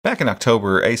Back in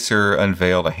October, Acer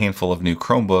unveiled a handful of new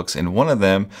Chromebooks, and one of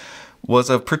them was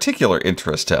of particular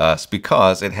interest to us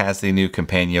because it has the new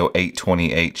Kompanio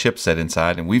 828 chipset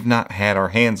inside, and we've not had our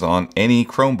hands on any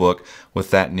Chromebook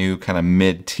with that new kind of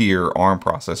mid-tier ARM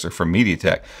processor from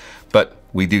MediaTek. But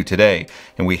we do today,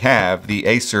 and we have the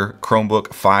Acer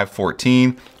Chromebook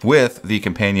 514 with the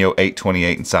Kompanio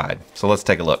 828 inside. So let's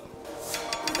take a look.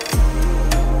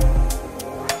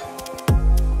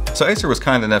 So Acer was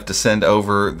kind enough to send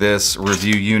over this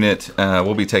review unit.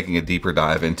 We'll be taking a deeper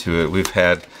dive into it. We've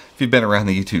had, if you've been around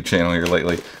the YouTube channel here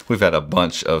lately, we've had a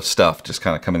bunch of stuff just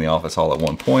kind of come in the office all at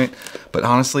one point. But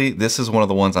honestly, this is one of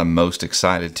the ones I'm most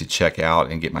excited to check out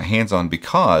and get my hands on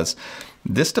because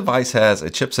this device has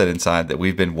a chipset inside that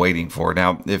we've been waiting for.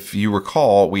 Now, if you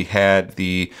recall, we had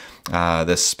the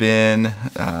Spin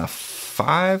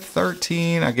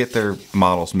 513. I get their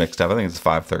models mixed up. I think it's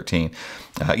 513.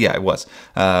 Yeah, it was.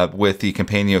 With the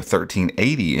Kompanio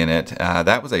 1380 in it.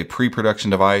 That was a pre-production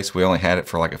device. We only had it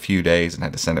for like a few days and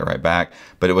had to send it right back.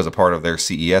 But it was a part of their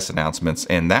CES announcements.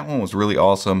 And that one was really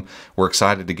awesome. We're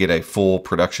excited to get a full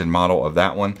production model of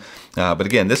that one. But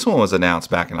again, this one was announced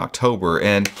back in October.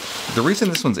 And the reason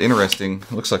this one's interesting,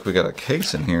 looks like we got a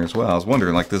case in here as well. I was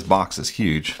wondering, like, this box is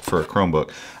huge for a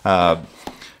Chromebook.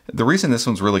 The reason this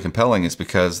one's really compelling is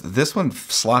because this one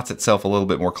slots itself a little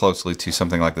bit more closely to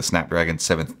something like the Snapdragon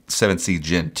 7C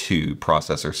Gen 2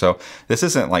 processor. So this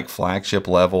isn't like flagship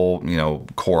level, you know,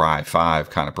 Core i5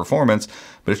 kind of performance,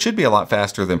 but it should be a lot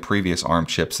faster than previous ARM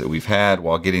chips that we've had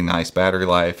while getting nice battery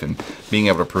life and being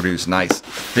able to produce nice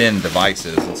thin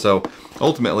devices. And so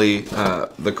ultimately,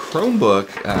 the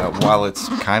Chromebook, while it's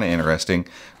kind of interesting,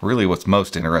 really what's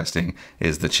most interesting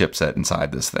is the chipset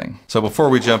inside this thing. So before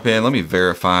we jump in, let me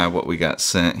verify what we got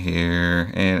sent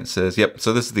here. And it says, yep,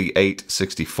 so this is the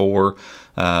 864.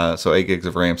 So 8 gigs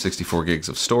of RAM, 64 gigs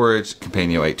of storage,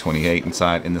 Kompanio 828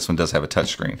 inside, and this one does have a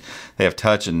touchscreen. They have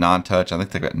touch and non-touch. I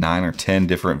think they've got 9 or 10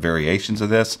 different variations of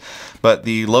this. But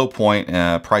the low point,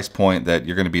 price point that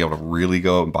you're going to be able to really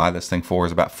go and buy this thing for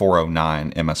is about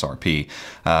 $409 MSRP.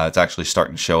 It's actually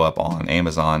starting to show up on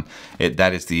Amazon.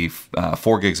 That is the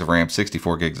 4 gigs of RAM,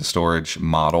 64 gigs of storage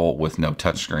model with no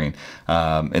touchscreen.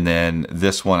 And then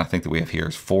this one I think that we have here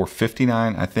is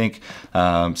 $459, I think.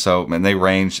 And they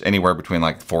range anywhere between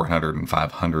like $400 and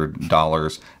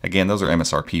 $500. Again, those are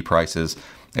MSRP prices.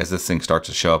 As this thing starts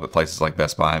to show up at places like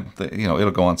Best Buy, you know,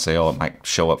 it'll go on sale. It might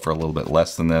show up for a little bit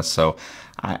less than this. So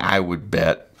I would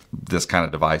bet this kind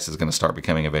of device is going to start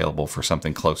becoming available for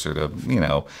something closer to, you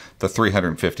know, the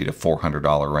 $350 to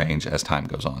 $400 range as time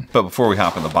goes on. But before we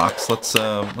hop in the box, let's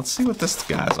see what this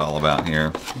guy's all about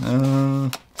here.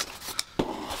 Let's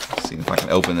see if I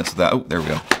can open this without, oh, there we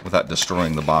go, without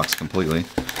destroying the box completely.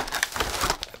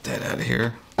 Get that out of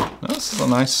here. Oh, this is a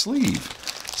nice sleeve.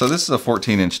 So this is a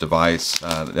 14-inch device,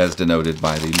 as denoted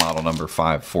by the model number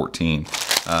 514.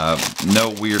 No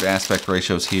weird aspect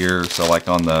ratios here. So like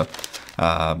on the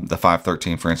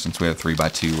 513, for instance, we have a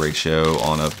 3:2 ratio.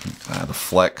 On the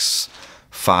Flex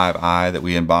 5i that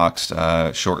we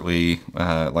unboxed shortly,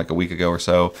 like a week ago or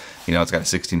so, you know, it's got a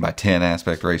 16:10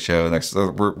 aspect ratio.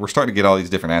 We're starting to get all these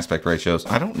different aspect ratios.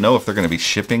 I don't know if they're going to be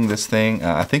shipping this thing.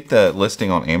 I think the listing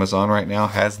on Amazon right now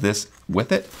has this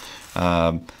with it.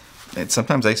 And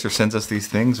sometimes Acer sends us these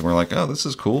things and we're like, oh, this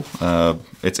is cool.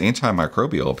 It's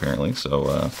antimicrobial apparently.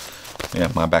 So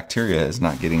yeah, my bacteria is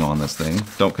not getting on this thing.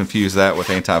 Don't confuse that with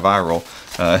antiviral.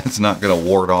 It's not going to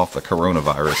ward off the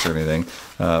coronavirus or anything.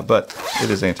 But it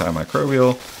is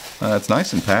antimicrobial. It's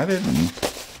nice and padded, and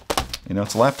you know,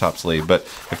 it's a laptop sleeve. But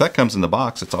if that comes in the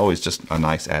box, it's always just a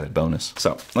nice added bonus.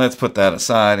 So let's put that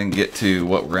aside and get to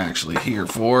what we're actually here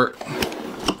for.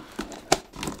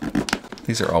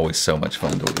 These are always so much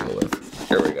fun to deal with.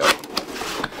 Here we go.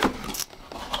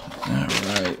 All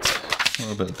right. A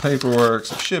little bit of paperwork,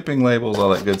 some shipping labels, all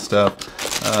that good stuff.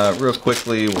 Real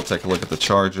quickly, we'll take a look at the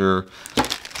charger.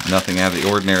 Nothing out of the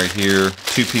ordinary here.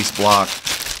 2-piece block,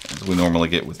 as we normally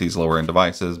get with these lower end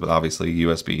devices, but obviously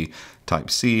USB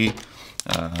Type-C.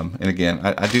 And again,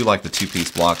 I do like the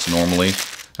 2-piece blocks normally.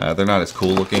 They're not as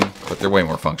cool looking, but they're way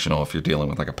more functional if you're dealing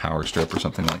with like a power strip or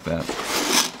something like that.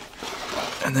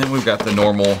 And then we've got the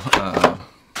normal,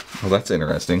 well, that's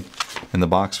interesting. In the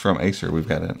box from Acer, we've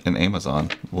got an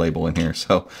Amazon label in here.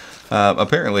 So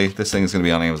apparently this thing is going to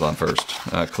be on Amazon first,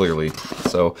 clearly.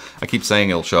 So I keep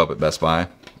saying it'll show up at Best Buy.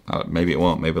 Maybe it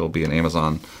won't. Maybe it'll be an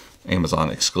Amazon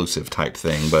exclusive type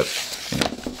thing. But you know,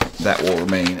 that will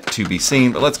remain to be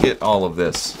seen. But let's get all of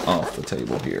this off the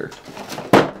table here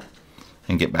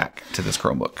and get back to this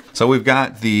Chromebook. So we've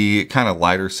got the kind of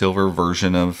lighter silver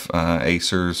version of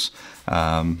Acer's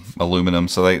aluminum.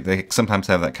 So they sometimes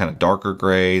have that kind of darker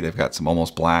gray. They've got some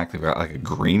almost black. They've got like a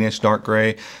greenish dark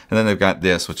gray. And then they've got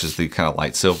this, which is the kind of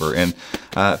light silver. And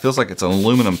it feels like it's an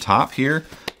aluminum top here.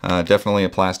 Definitely a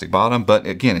plastic bottom. But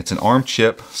again, it's an ARM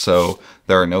chip, so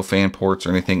there are no fan ports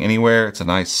or anything anywhere. It's a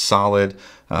nice solid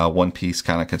one-piece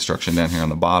kind of construction down here on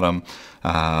the bottom.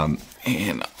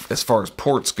 And as far as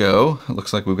ports go, it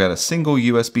looks like we've got a single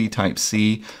USB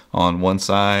Type-C on one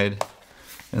side,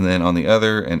 and then on the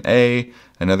other,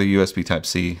 another USB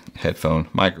Type-C headphone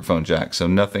microphone jack. So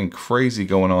nothing crazy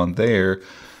going on there.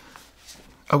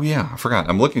 Oh yeah, I forgot.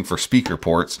 I'm looking for speaker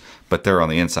ports, but they're on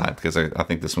the inside because I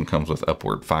think this one comes with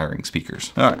upward firing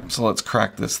speakers. All right, so let's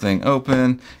crack this thing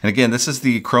open. And again, this is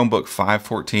the Chromebook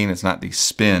 514. It's not the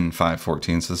Spin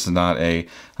 514, so this is not a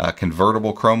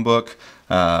convertible Chromebook,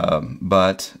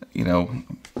 but you know,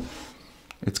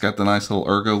 it's got the nice little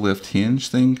ergo lift hinge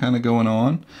thing kind of going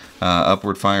on,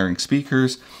 upward firing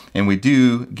speakers, and we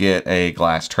do get a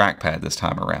glass trackpad this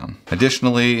time around.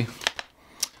 Additionally,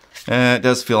 it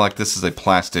does feel like this is a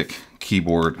plastic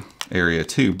keyboard area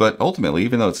too, but ultimately,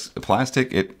 even though it's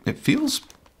plastic, it feels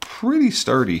pretty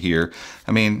sturdy here.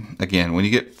 I mean, again, when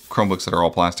you get Chromebooks that are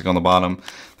all plastic on the bottom,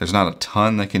 there's not a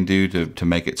ton they can do to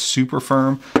make it super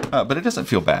firm, but it doesn't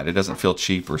feel bad. It doesn't feel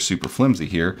cheap or super flimsy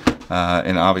here.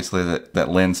 And obviously that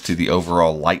lends to the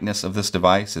overall lightness of this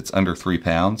device. It's under 3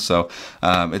 pounds. So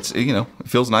it's, you know, it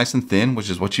feels nice and thin, which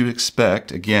is what you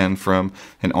expect, again, from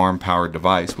an ARM powered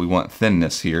device. We want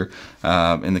thinness here.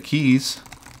 And the keys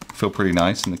feel pretty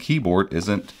nice, and the keyboard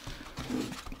isn't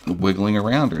wiggling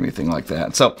around or anything like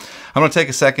that. So I'm going to take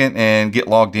a second and get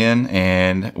logged in,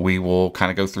 and we will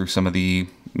kind of go through some of the,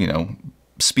 you know,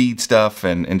 speed stuff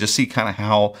and just see kind of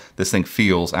how this thing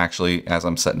feels actually as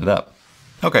I'm setting it up.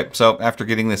 Okay, so after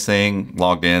getting this thing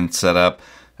logged in, set up,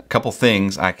 a couple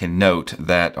things I can note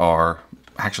that are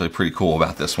actually pretty cool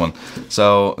about this one.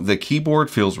 So the keyboard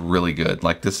feels really good.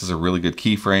 Like, this is a really good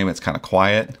keyframe. It's kind of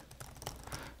quiet.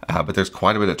 But there's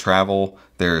quite a bit of travel.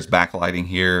 There's backlighting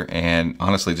here, and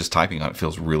honestly, just typing on it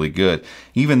feels really good.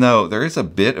 Even though there is a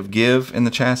bit of give in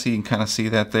the chassis, you can kind of see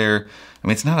that there. I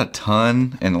mean, it's not a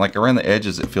ton, and like around the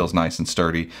edges, it feels nice and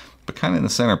sturdy, but kind of in the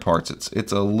center parts,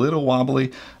 it's a little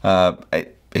wobbly.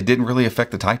 It didn't really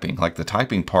affect the typing. Like, the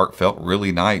typing part felt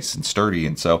really nice and sturdy,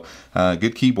 and so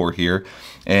good keyboard here.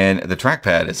 And the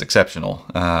trackpad is exceptional.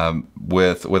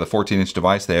 With a 14-inch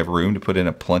device, they have room to put in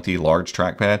a plenty large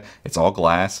trackpad. It's all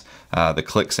glass. The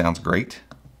click sounds great,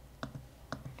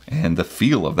 and the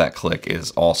feel of that click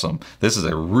is awesome. This is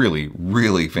a really,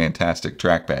 really fantastic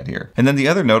trackpad here. And then the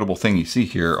other notable thing you see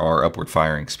here are upward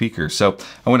firing speakers. So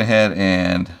I went ahead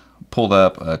and pulled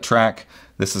up a track.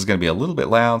 This is going to be a little bit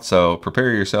loud, so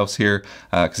prepare yourselves here,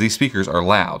 because these speakers are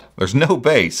loud. There's no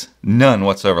bass, none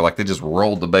whatsoever. Like, they just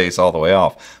rolled the bass all the way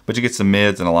off. But you get some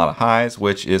mids and a lot of highs,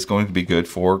 which is going to be good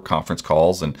for conference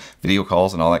calls and video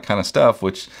calls and all that kind of stuff,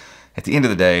 which at the end of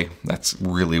the day, that's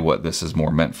really what this is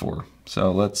more meant for.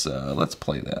 So let's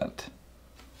play that.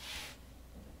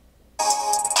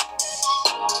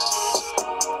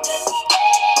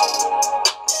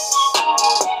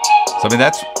 So I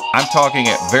mean, I'm talking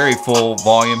at very full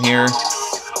volume here,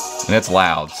 and it's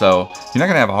loud. So you're not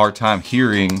gonna have a hard time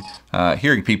hearing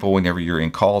people whenever you're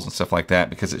in calls and stuff like that,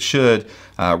 because it should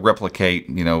replicate,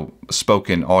 you know,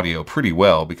 spoken audio pretty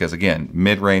well, because again,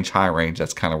 mid-range, high range,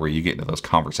 that's kind of where you get into those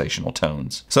conversational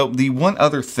tones. So the one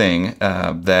other thing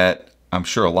that I'm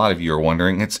sure a lot of you are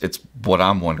wondering, it's what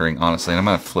I'm wondering, honestly, and I'm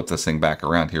gonna flip this thing back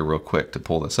around here real quick to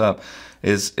pull this up,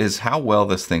 is how well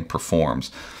this thing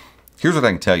performs. Here's what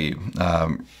I can tell you.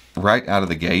 Right out of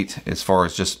the gate, as far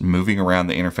as just moving around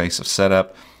the interface of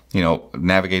setup, you know,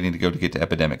 navigating to get to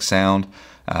Epidemic Sound,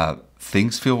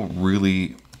 things feel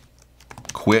really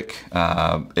quick.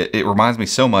 It reminds me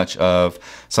so much of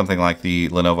something like the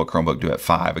Lenovo Chromebook Duet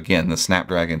 5, again, the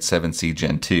Snapdragon 7C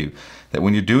Gen 2, that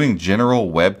when you're doing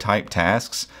general web type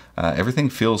tasks, everything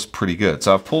feels pretty good.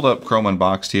 So I've pulled up Chrome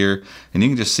Unboxed here, and you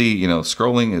can just see, you know,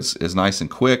 scrolling is nice and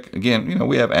quick. Again, you know,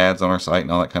 we have ads on our site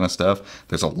and all that kind of stuff.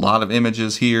 There's a lot of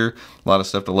images here, a lot of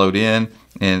stuff to load in,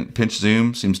 and pinch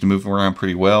zoom seems to move around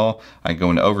pretty well. I can go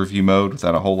into overview mode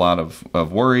without a whole lot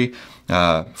of worry.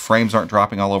 Frames aren't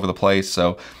dropping all over the place.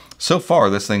 So far,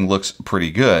 this thing looks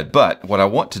pretty good, but what I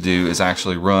want to do is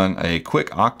actually run a quick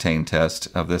Octane test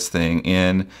of this thing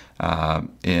in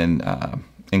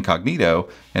incognito,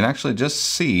 and actually just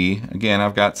see, again,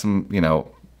 I've got some, you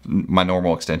know, my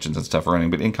normal extensions and stuff running,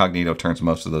 but incognito turns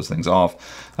most of those things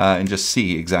off, and just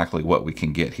see exactly what we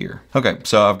can get here. Okay,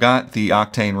 so I've got the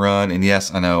Octane Run, and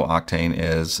yes, I know Octane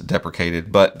is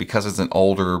deprecated, but because it's an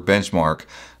older benchmark,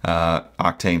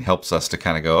 Octane helps us to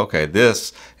kind of go, okay,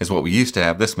 this is what we used to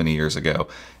have this many years ago.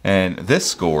 And this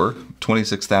score,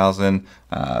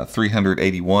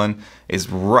 26,381, is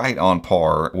right on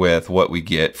par with what we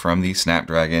get from the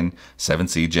Snapdragon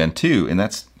 7C Gen 2, and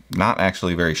that's not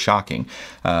actually very shocking.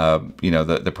 You know,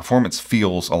 the performance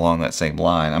feels along that same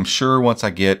line. I'm sure once I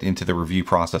get into the review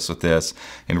process with this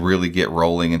and really get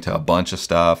rolling into a bunch of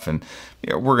stuff, and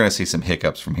you know, we're going to see some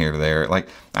hiccups from here to there. Like,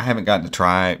 I haven't gotten to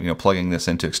try, you know, plugging this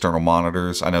into external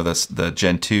monitors. I know the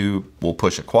Gen 2 will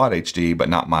push a Quad HD, but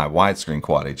not my widescreen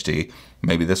Quad HD.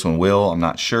 Maybe this one will, I'm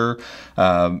not sure.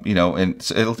 You know, and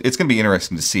so it's going to be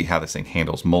interesting to see how this thing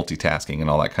handles multitasking and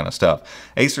all that kind of stuff.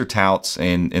 Acer touts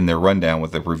in their rundown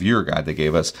with the reviewer guide they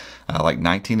gave us like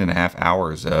 19 and a half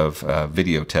hours of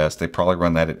video test. They probably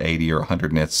run that at 80 or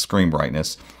 100 nits screen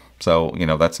brightness. So, you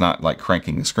know, that's not like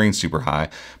cranking the screen super high,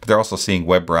 but they're also seeing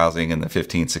web browsing in the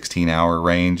 15, 16 hour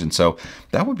range. And so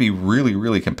that would be really,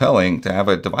 really compelling to have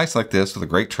a device like this with a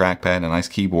great trackpad and a nice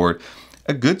keyboard.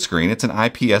 A good screen. It's an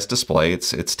IPS display.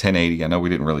 It's 1080. I know we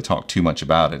didn't really talk too much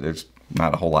about it. There's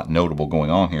not a whole lot notable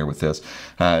going on here with this.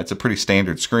 It's a pretty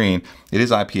standard screen. It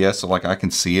is IPS, so like I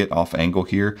can see it off angle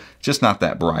here, just not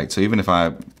that bright. So even if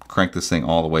I crank this thing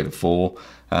all the way to full,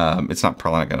 it's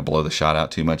probably not going to blow the shot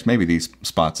out too much. Maybe these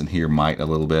spots in here might a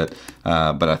little bit,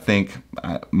 but I think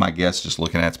my guess, just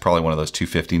looking at it's probably one of those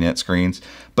 250 nit screens,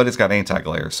 but it's got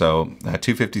anti-glare. So a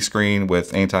 250 screen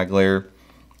with anti-glare,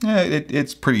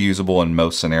 it's pretty usable in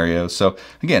most scenarios. So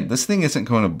again, this thing isn't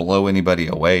going to blow anybody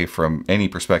away from any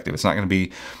perspective. It's not going to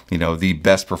be, you know, the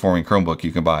best performing Chromebook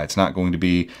you can buy. It's not going to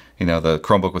be, you know, the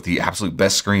Chromebook with the absolute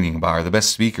best screen you can buy or the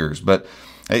best speakers, but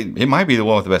it might be the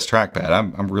one with the best trackpad.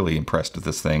 I'm really impressed with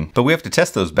this thing. But we have to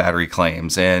test those battery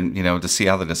claims and, you know, to see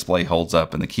how the display holds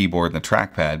up and the keyboard and the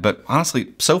trackpad. But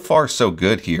honestly, so far so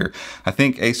good here. I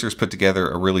think Acer's put together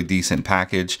a really decent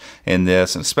package in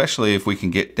this, and especially if we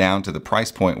can get down to the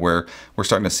price point where we're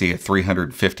starting to see a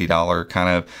 $350 kind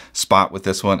of spot with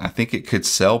this one. I think it could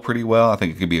sell pretty well. I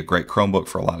think it could be a great Chromebook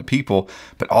for a lot of people,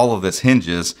 but all of this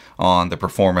hinges on the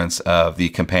performance of the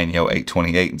Kompanio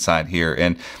 828 inside here.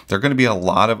 And there are going to be a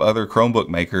lot of other Chromebook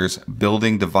makers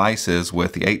building devices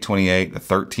with the 828, the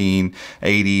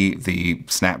 1380, the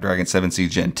Snapdragon 7C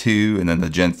Gen 2, and then the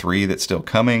Gen 3 that's still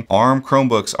coming. ARM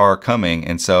Chromebooks are coming,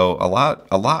 and so a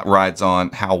lot rides on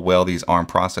how well these ARM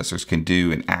processors can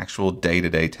do in actual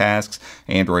day-to-day tasks,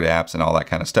 Android apps, and all that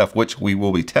kind of stuff, which we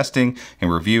will be testing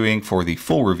and reviewing for the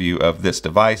full review of this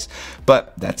device.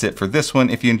 But that's it for this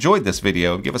one. If you enjoyed this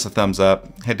video, give us a thumbs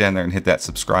up, head down there and hit that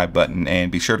subscribe button,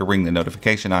 and be sure to ring the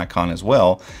notification icon as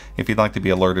well if you'd like to be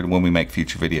alerted when we make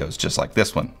future videos just like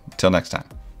this one. Until next time,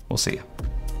 we'll see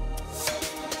you.